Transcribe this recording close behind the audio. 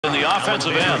the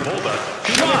offensive end.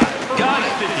 Shot. Got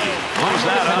it. Moves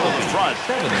that out of the front.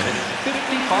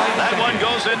 That one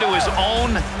goes into his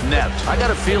own net. I got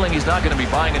a feeling he's not going to be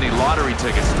buying any lottery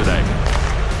tickets today.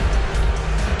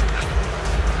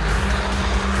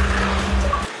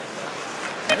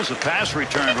 There's a pass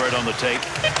returned right on the tape.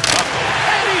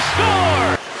 And he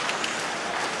scored!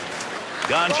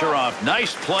 Goncharov,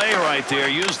 nice play right there.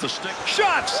 Use the stick.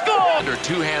 Shot, score! Under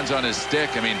two hands on his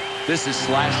stick. I mean, this is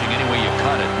slashing any way you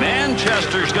cut it.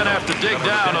 Manchester's going to have to dig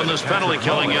down on this penalty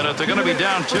killing unit. They're going to be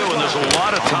down 2, and there's a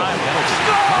lot of time.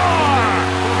 Score!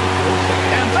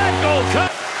 And that goal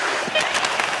cut.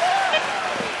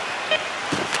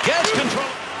 Gets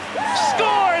control.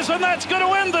 Scores, and that's going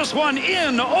to end this one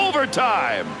in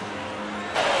overtime.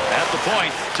 At the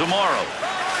point, tomorrow.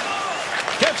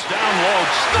 Gets down low.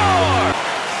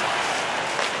 Score!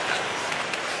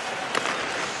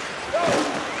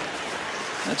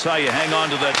 That's how you hang on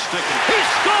to that stick. He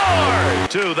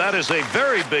scored! 2. That is a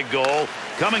very big goal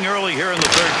coming early here in the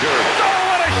third period. Oh,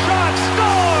 what a shot!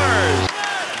 Scores!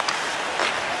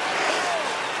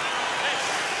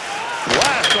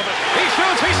 Last of it.